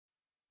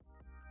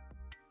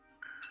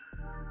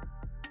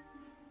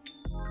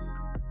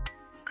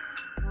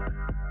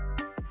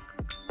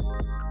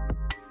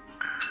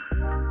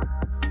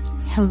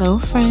Hello,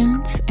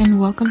 friends, and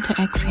welcome to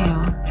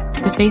Exhale,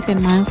 the Faith and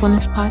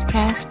Mindfulness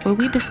podcast where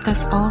we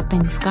discuss all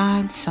things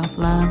God,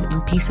 self-love,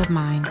 and peace of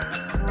mind.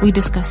 We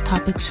discuss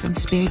topics from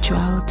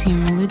spirituality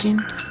and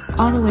religion,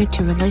 all the way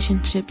to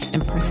relationships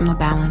and personal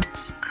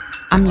balance.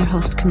 I'm your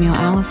host, Camille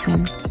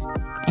Allison,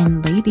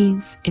 and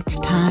ladies, it's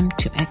time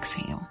to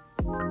exhale.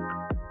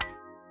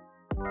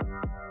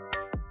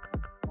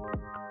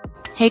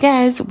 Hey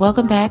guys,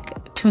 welcome back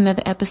to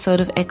another episode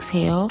of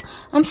Exhale.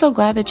 I'm so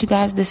glad that you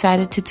guys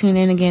decided to tune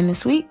in again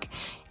this week.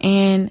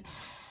 And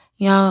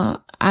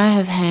y'all, I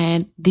have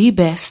had the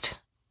best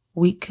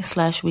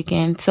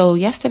week/weekend. So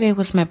yesterday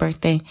was my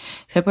birthday,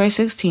 February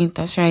 16th.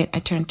 That's right. I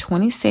turned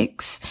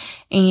 26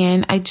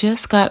 and I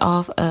just got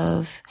off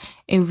of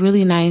a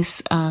really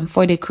nice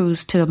 4-day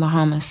cruise to the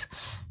Bahamas.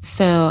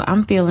 So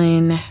I'm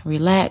feeling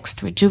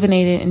relaxed,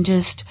 rejuvenated, and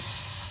just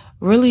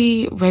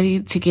really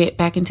ready to get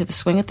back into the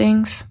swing of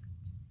things.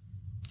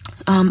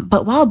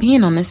 But while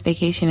being on this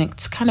vacation,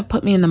 it's kind of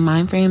put me in the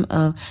mind frame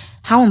of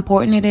how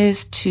important it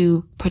is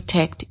to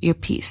protect your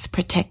peace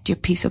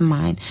of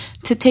mind,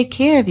 to take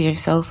care of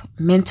yourself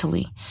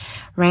mentally,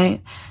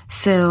 right?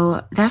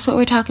 So that's what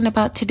we're talking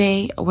about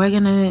today. We're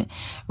going to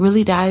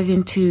really dive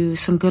into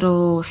some good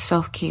old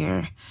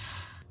self-care.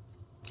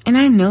 And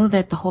I know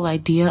that the whole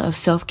idea of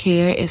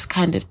self-care is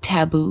kind of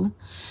taboo,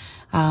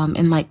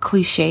 and like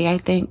cliche, I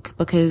think,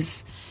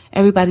 because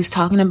everybody's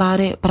talking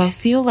about it, but I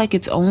feel like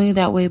it's only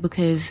that way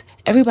because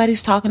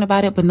everybody's talking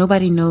about it, but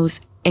nobody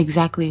knows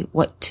exactly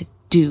what to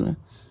do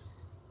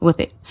with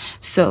it.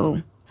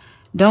 So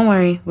don't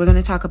worry, we're going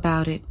to talk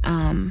about it.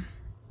 And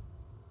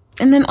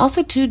then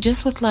also too,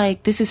 just with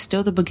like, this is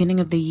still the beginning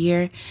of the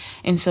year.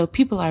 And so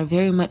people are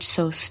very much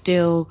so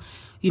still,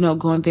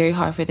 going very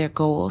hard for their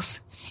goals.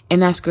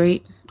 And that's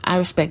great. I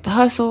respect the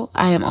hustle.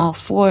 I am all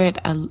for it.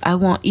 I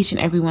want each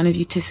and every one of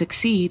you to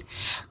succeed.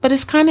 But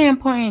it's kind of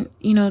important,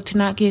 to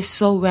not get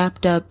so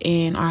wrapped up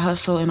in our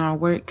hustle, in our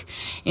work,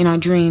 in our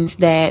dreams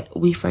that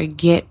we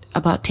forget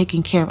about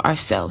taking care of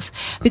ourselves,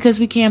 because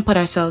we can put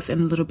ourselves in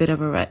a little bit of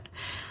a rut.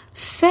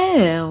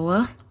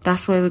 So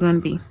that's where we're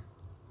going to be.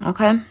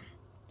 Okay.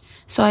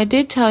 So I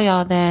did tell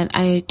y'all that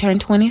I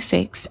turned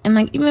 26, and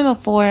like even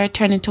before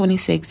turning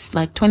 26,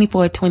 like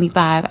 24,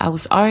 25, I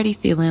was already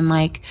feeling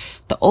like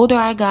the older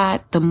I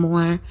got, the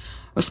more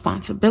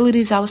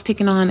responsibilities I was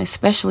taking on,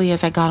 especially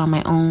as I got on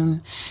my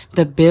own.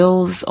 The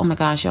bills, oh my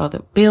gosh, y'all,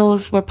 the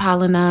bills were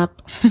piling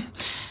up.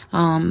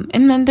 And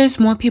then there's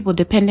more people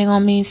depending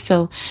on me.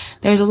 So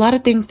there's a lot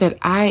of things that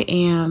I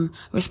am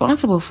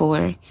responsible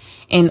for,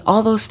 and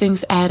all those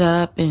things add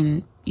up,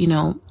 and,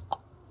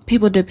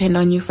 people depend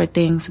on you for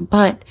things,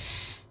 but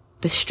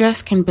the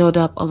stress can build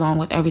up along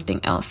with everything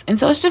else. And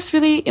so it's just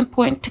really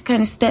important to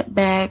kind of step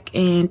back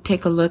and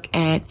take a look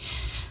at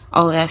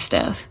all that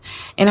stuff.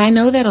 And I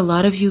know that a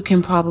lot of you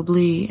can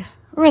probably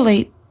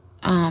relate.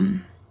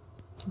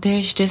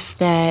 There's just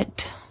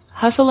that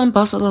hustle and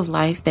bustle of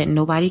life that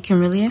nobody can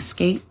really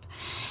escape.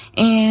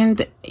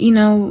 And,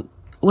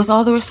 with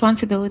all the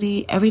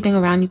responsibility, everything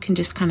around you can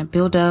just kind of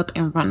build up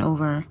and run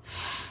over.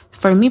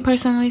 For me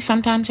personally,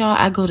 sometimes, y'all,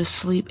 I go to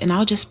sleep and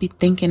I'll just be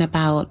thinking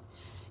about,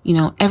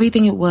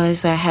 everything it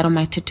was that I had on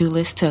my to-do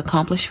list to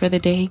accomplish for the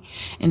day.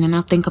 And then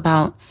I'll think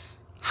about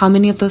how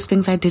many of those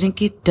things I didn't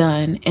get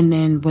done. And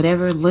then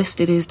whatever list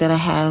it is that I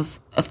have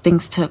of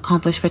things to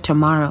accomplish for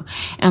tomorrow.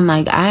 And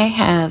like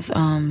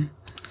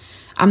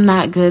I'm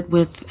not good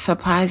with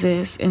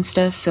surprises and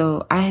stuff.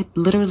 So I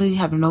literally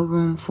have no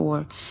room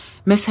for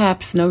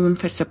mishaps, no room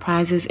for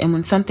surprises. And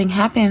when something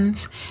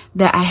happens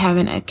that I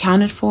haven't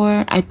accounted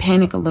for, I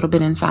panic a little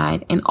bit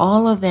inside. And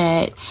all of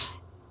that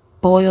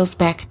boils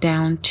back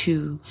down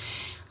to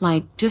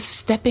like just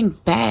stepping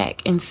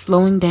back and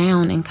slowing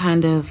down and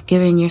kind of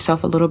giving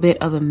yourself a little bit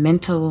of a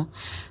mental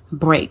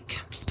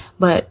break.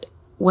 But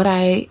what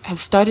I have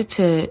started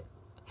to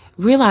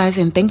realize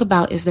and think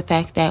about is the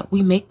fact that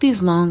we make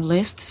these long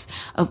lists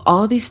of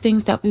all these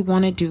things that we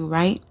want to do,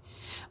 right?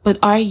 But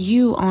are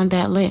you on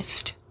that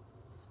list?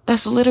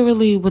 That's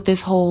literally what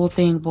this whole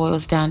thing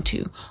boils down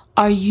to.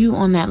 Are you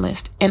on that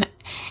list? And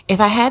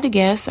if I had to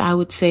guess, I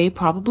would say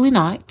probably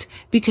not,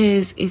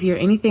 because if you're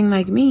anything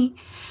like me,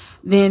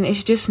 then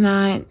it's just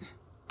not,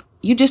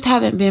 you just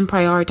haven't been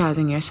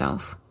prioritizing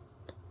yourself.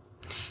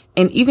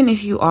 And even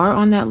if you are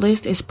on that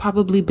list, it's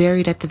probably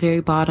buried at the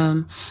very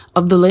bottom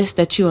of the list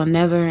that you will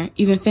never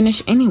even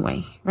finish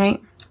anyway,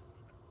 right?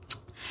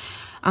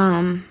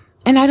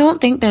 And I don't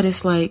think that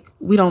it's like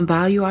we don't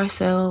value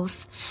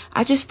ourselves.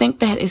 I just think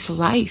that it's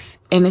life.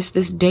 And it's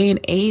this day and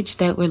age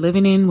that we're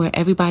living in where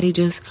everybody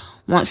just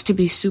wants to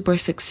be super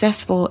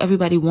successful.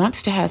 Everybody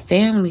wants to have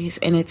families.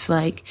 And it's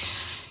like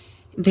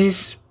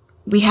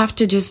we have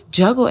to just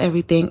juggle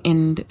everything,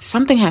 and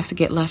something has to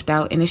get left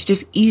out. And it's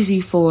just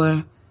easy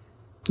for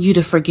you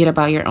to forget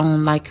about your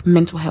own like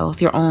mental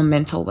health, your own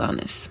mental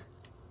wellness.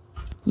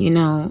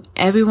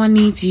 Everyone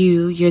needs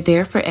you. You're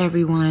there for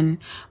everyone,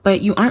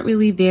 but you aren't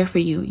really there for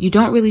you. You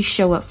don't really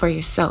show up for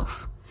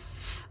yourself.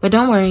 But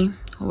don't worry,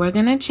 we're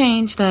going to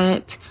change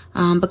that.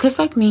 Because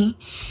like me,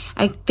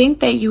 I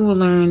think that you will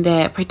learn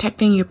that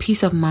protecting your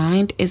peace of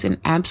mind is an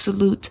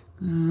absolute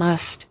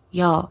must,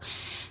 y'all.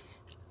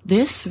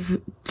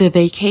 The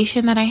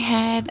vacation that I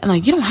had, and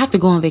like, you don't have to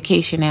go on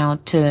vacation now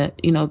to,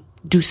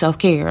 do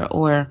self-care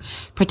or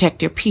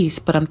protect your peace.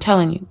 But I'm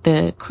telling you,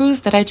 the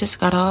cruise that I just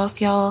got off,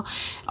 y'all,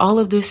 all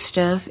of this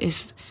stuff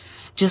is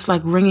just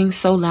like ringing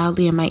so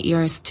loudly in my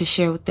ears to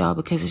share with y'all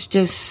because it's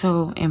just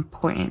so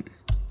important.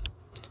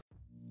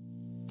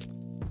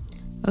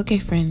 Okay,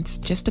 friends,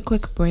 just a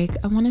quick break.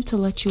 I wanted to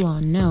let you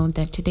all know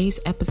that today's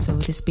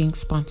episode is being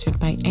sponsored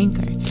by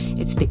Anchor.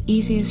 It's the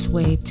easiest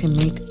way to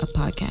make a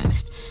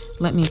podcast.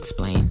 Let me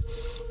explain.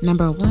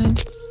 Number one,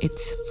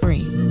 it's free,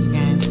 you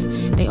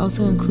guys. They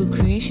also include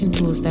creation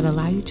tools that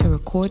allow you to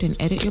record and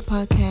edit your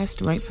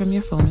podcast right from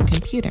your phone or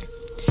computer.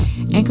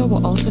 Anchor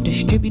will also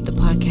distribute the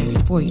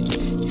podcast for you,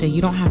 so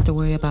you don't have to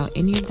worry about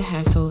any of the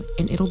hassle,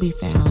 and it'll be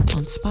found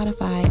on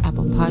Spotify,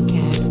 Apple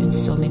Podcasts, and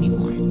so many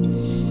more.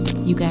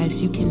 You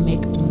guys, you can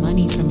make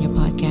money from your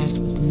podcast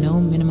with no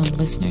minimum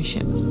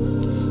listenership.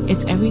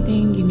 It's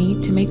everything you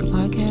need to make a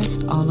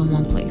podcast all in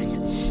one place.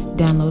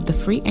 Download the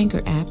free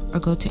Anchor app or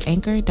go to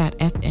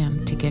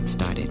anchor.fm to get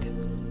started.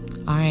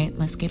 All right,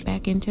 let's get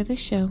back into the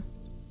show.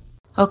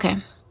 Okay,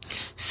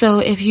 so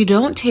if you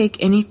don't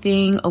take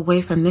anything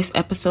away from this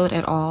episode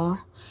at all,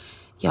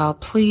 y'all,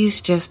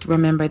 please just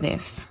remember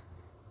this.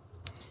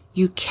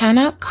 You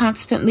cannot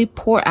constantly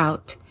pour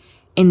out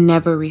and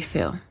never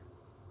refill.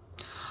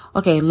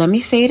 Okay, let me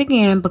say it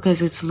again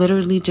because it's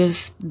literally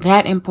just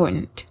that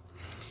important.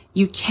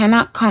 You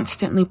cannot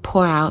constantly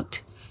pour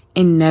out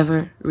and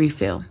never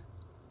refill.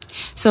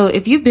 So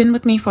if you've been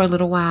with me for a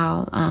little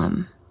while,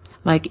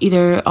 like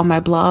either on my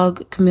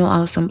blog, Camille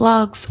Allison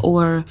Blogs,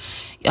 or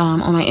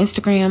on my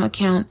Instagram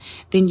account,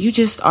 then you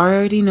just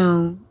already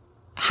know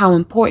how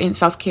important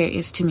self-care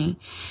is to me.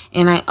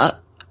 And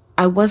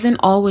I wasn't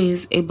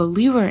always a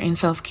believer in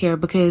self-care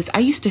because I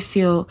used to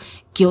feel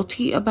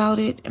guilty about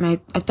it. And I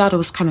thought it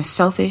was kind of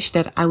selfish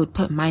that I would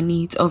put my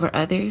needs over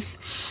others.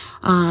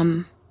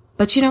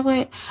 But you know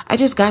what? I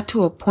just got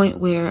to a point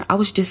where I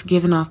was just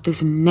giving off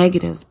this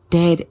negative,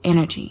 dead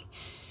energy.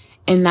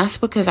 And that's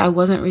because I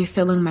wasn't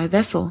refilling my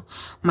vessel,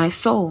 my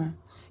soul.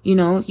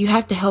 You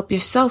have to help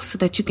yourself so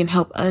that you can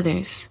help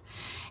others.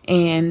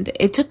 And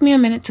it took me a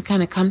minute to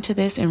kind of come to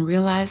this and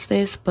realize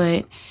this,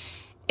 but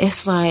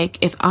it's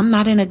like, if I'm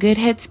not in a good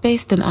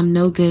headspace, then I'm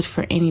no good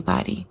for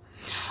anybody.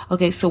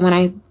 Okay, so when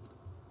I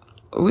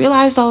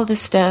realized all of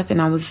this stuff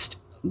and I was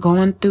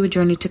going through a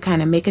journey to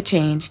kind of make a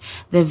change,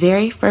 the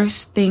very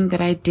first thing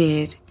that I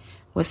did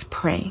was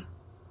pray.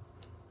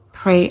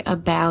 Pray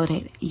about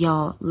it,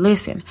 y'all.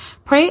 Listen,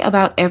 pray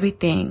about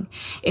everything.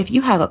 If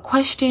you have a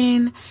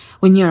question,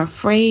 when you're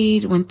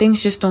afraid, when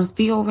things just don't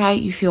feel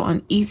right, you feel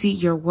uneasy,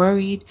 you're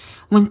worried,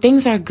 when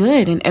things are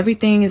good and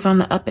everything is on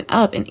the up and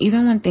up, and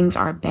even when things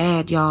are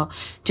bad, y'all,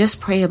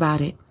 just pray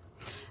about it.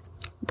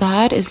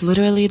 God is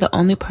literally the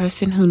only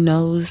person who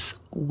knows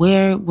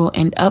where we'll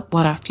end up,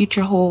 what our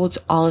future holds,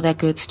 all of that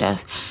good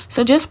stuff.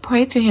 So just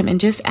pray to him and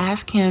just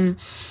ask him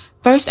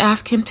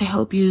to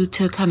help you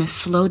to kind of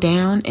slow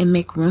down and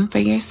make room for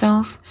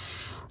yourself.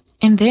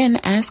 And then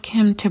ask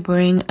him to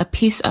bring a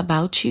peace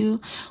about you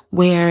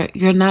where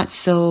you're not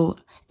so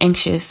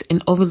anxious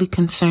and overly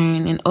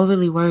concerned and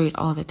overly worried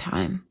all the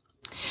time.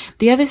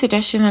 The other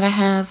suggestion that I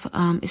have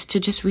is to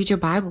just read your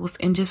Bibles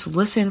and just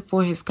listen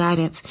for his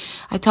guidance.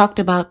 I talked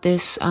about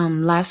this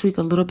last week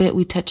a little bit.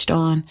 We touched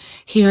on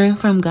hearing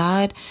from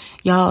God.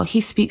 Y'all,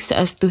 he speaks to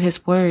us through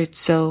his word.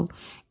 So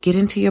get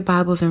into your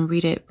Bibles and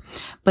read it.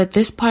 But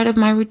this part of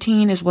my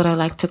routine is what I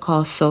like to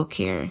call soul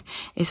care.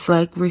 It's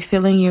like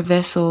refilling your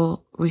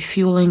vessel,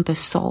 refueling the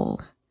soul.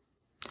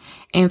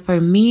 And for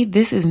me,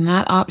 this is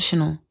not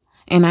optional.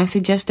 And I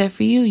suggest that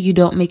for you, you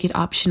don't make it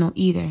optional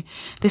either.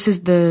 This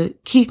is the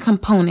key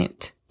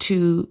component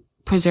to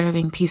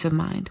preserving peace of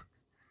mind.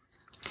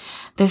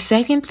 The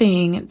second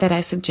thing that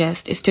I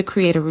suggest is to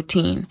create a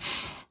routine.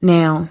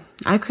 Now,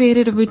 I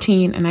created a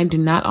routine and I do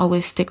not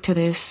always stick to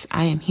this.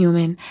 I am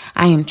human.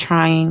 I am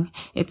trying.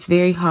 It's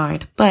very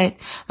hard. But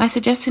my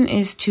suggestion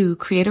is to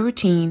create a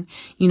routine,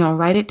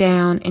 write it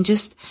down and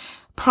just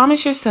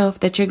promise yourself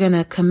that you're going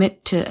to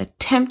commit to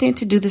attempting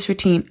to do this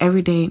routine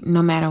every day,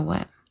 no matter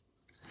what.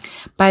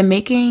 By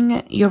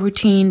making your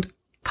routine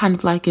kind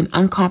of like an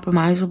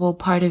uncompromisable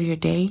part of your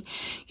day,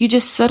 you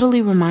just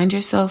subtly remind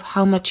yourself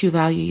how much you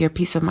value your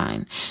peace of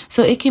mind.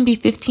 So it can be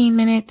 15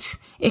 minutes,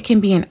 it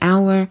can be an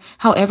hour,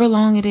 however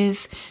long it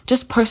is.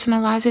 Just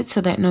personalize it so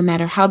that no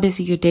matter how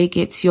busy your day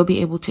gets, you'll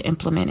be able to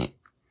implement it.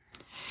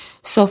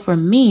 So for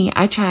me,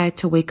 I try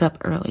to wake up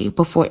early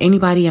before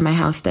anybody in my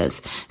house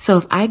does. So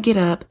if I get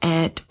up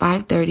at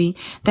 5:30,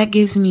 that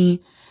gives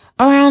me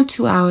around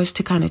 2 hours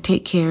to kind of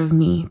take care of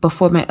me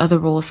before my other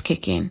roles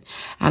kick in.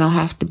 I don't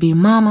have to be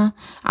mama.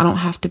 I don't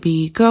have to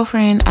be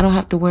girlfriend. I don't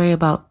have to worry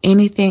about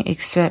anything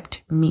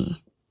except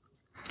me.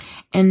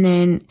 And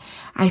then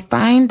I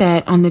find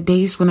that on the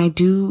days when I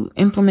do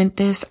implement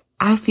this,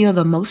 I feel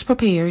the most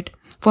prepared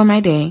for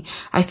my day.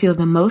 I feel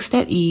the most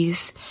at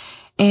ease.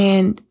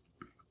 And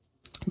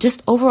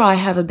just overall, I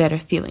have a better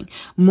feeling.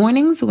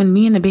 Mornings when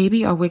me and the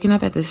baby are waking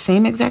up at the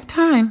same exact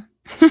time,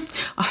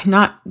 are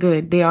not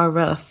good. They are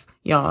rough,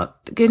 y'all.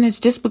 Goodness,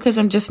 just because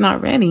I'm just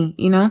not ready,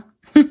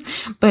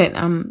 but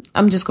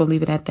I'm just going to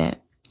leave it at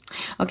that.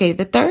 Okay.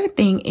 The third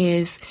thing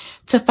is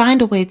to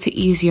find a way to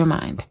ease your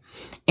mind.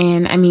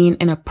 And I mean,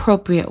 an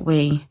appropriate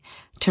way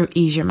to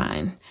ease your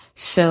mind.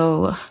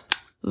 So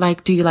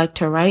do you like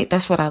to write?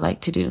 That's what I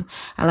like to do.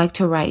 I like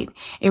to write.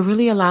 It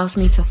really allows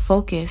me to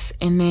focus.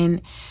 And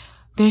then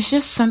there's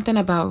just something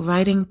about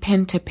writing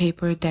pen to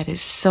paper that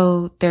is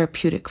so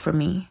therapeutic for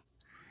me.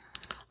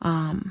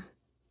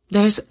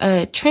 There's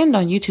a trend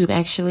on YouTube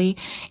actually,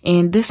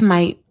 and this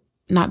might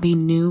not be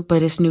new,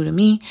 but it's new to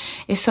me.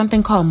 It's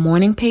something called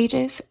morning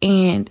pages.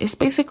 And it's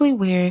basically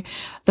where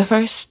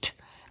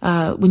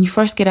when you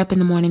first get up in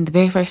the morning, the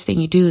very first thing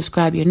you do is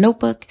grab your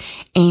notebook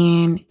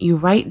and you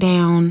write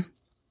down,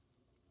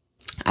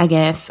 I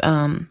guess,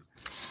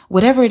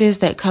 whatever it is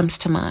that comes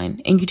to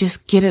mind, and you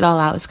just get it all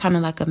out. It's kind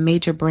of like a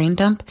major brain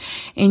dump.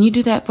 And you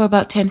do that for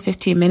about 10,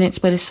 15 minutes,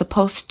 but it's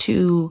supposed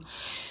to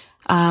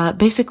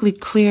basically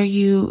clear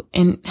you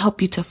and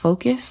help you to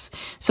focus.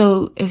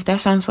 So if that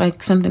sounds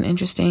like something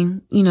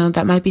interesting,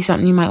 that might be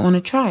something you might want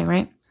to try,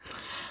 right?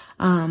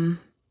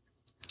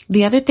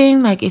 The other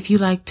thing, if you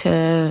like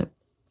to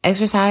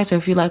exercise or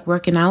if you like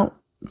working out,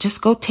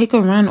 just go take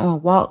a run or a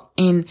walk.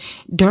 And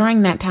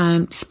during that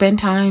time, spend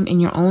time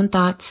in your own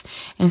thoughts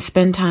and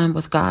spend time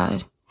with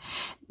God.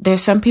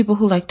 There's some people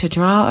who like to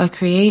draw or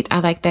create. I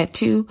like that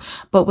too.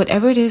 But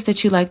whatever it is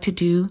that you like to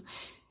do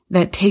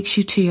that takes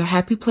you to your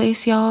happy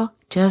place, y'all,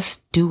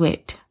 just do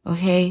it.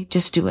 Okay?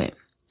 Just do it.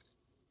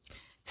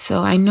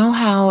 So I know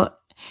how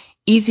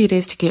easy it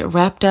is to get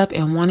wrapped up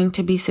in wanting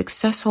to be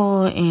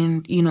successful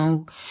and,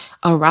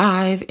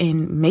 arrive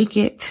and make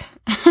it.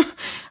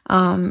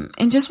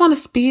 And just want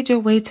to speed your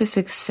way to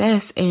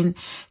success and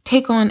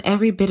take on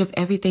every bit of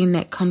everything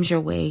that comes your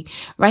way.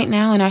 Right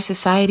now in our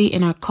society,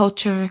 in our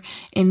culture,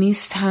 in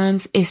these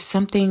times is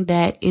something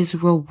that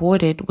is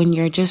rewarded when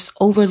you're just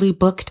overly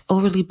booked,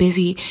 overly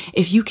busy.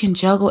 If you can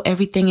juggle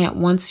everything at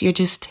once, you're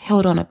just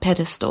held on a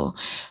pedestal.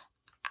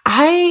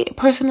 I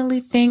personally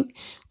think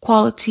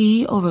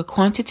quality over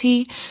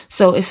quantity.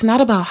 So it's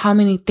not about how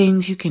many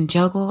things you can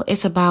juggle.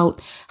 It's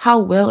about how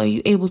well are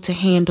you able to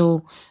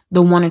handle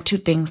the one or two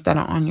things that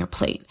are on your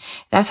plate.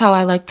 That's how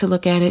I like to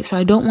look at it. So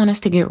I don't want us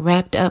to get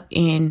wrapped up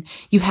in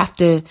you have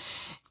to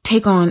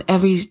take on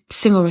every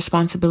single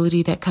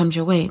responsibility that comes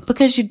your way,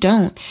 because you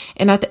don't.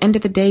 And at the end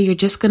of the day, you're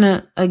just going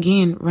to,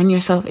 again, run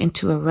yourself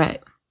into a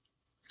rut.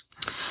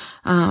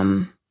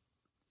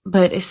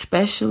 But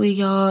especially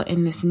y'all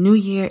in this new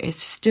year,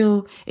 it's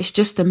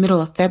just the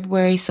middle of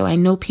February. So I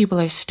know people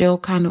are still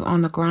kind of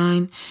on the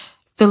grind,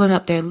 filling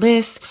up their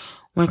lists,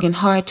 working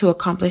hard to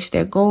accomplish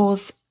their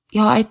goals.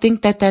 Y'all, I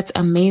think that that's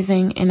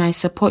amazing and I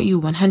support you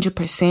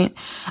 100%.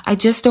 I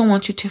just don't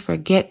want you to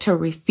forget to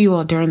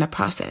refuel during the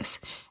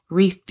process.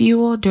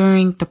 Refuel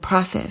during the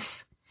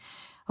process.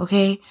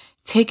 Okay?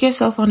 Take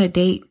yourself on a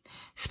date.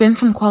 Spend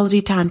some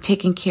quality time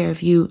taking care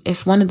of you.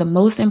 It's one of the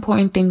most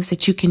important things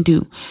that you can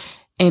do.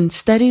 And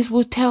studies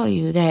will tell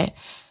you that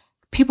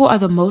people are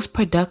the most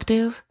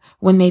productive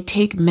when they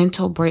take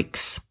mental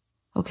breaks.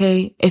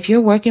 Okay? If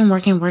you're working,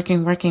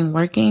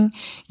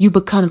 you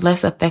become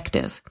less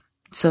effective.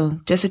 So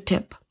just a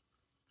tip.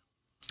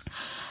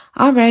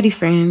 Alrighty,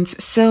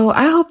 friends. So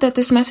I hope that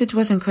this message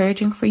was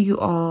encouraging for you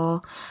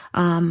all.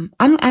 I'm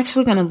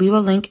actually going to leave a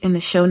link in the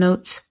show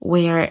notes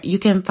where you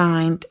can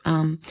find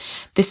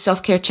this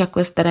self-care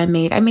checklist that I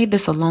made. I made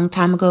this a long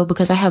time ago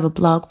because I have a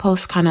blog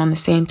post kind of on the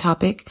same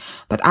topic,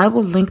 but I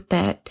will link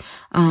that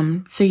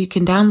so you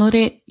can download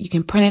it. You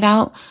can print it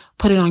out,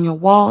 put it on your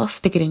wall,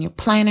 stick it in your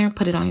planner,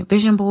 put it on your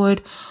vision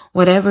board,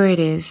 whatever it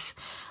is.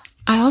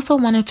 I also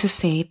wanted to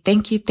say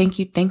thank you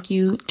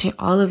to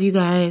all of you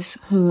guys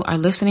who are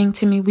listening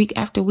to me week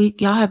after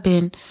week. Y'all have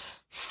been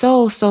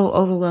so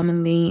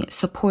overwhelmingly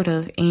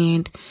supportive,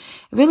 and it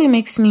really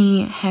makes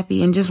me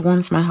happy and just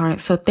warms my heart.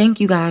 So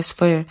thank you guys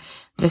for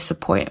the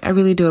support. I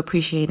really do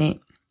appreciate it.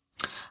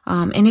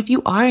 And if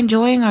you are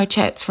enjoying our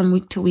chats from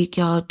week to week,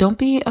 y'all, don't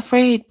be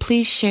afraid.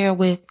 Please share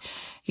with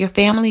your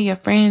family, your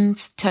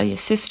friends, tell your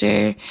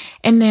sister,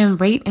 and then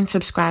rate and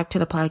subscribe to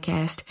the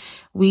podcast.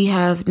 We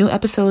have new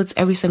episodes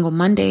every single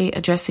Monday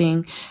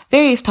addressing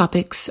various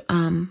topics.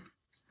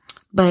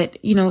 But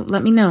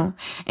let me know.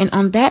 And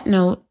on that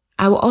note,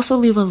 I will also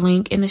leave a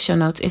link in the show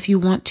notes if you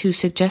want to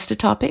suggest a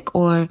topic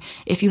or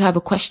if you have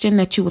a question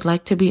that you would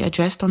like to be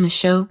addressed on the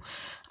show.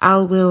 I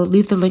will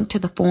leave the link to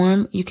the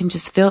form. You can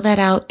just fill that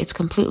out. It's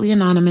completely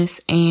anonymous,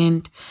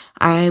 and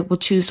I will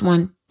choose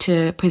one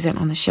to present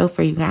on the show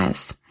for you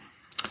guys.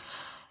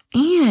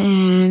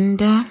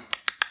 And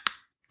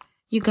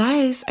you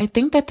guys, I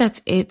think that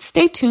that's it.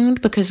 Stay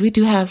tuned because we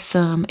do have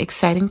some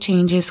exciting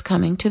changes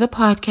coming to the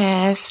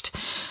podcast.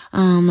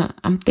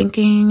 I'm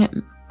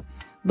thinking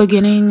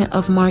beginning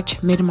of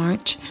March,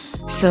 mid-March.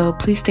 So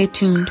please stay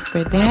tuned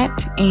for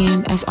that.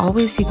 And as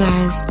always, you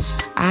guys,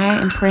 I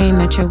am praying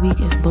that your week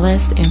is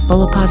blessed and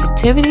full of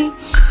positivity.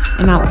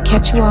 And I will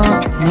catch you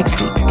all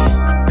next week.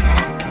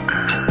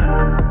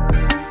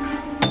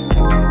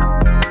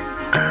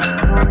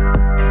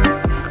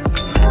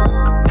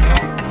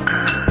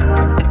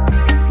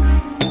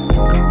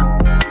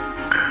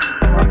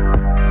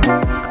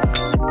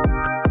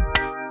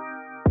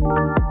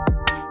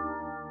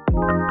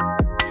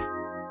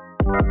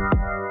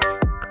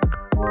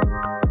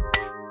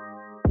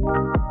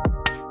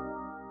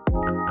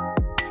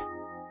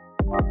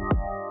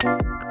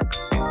 you.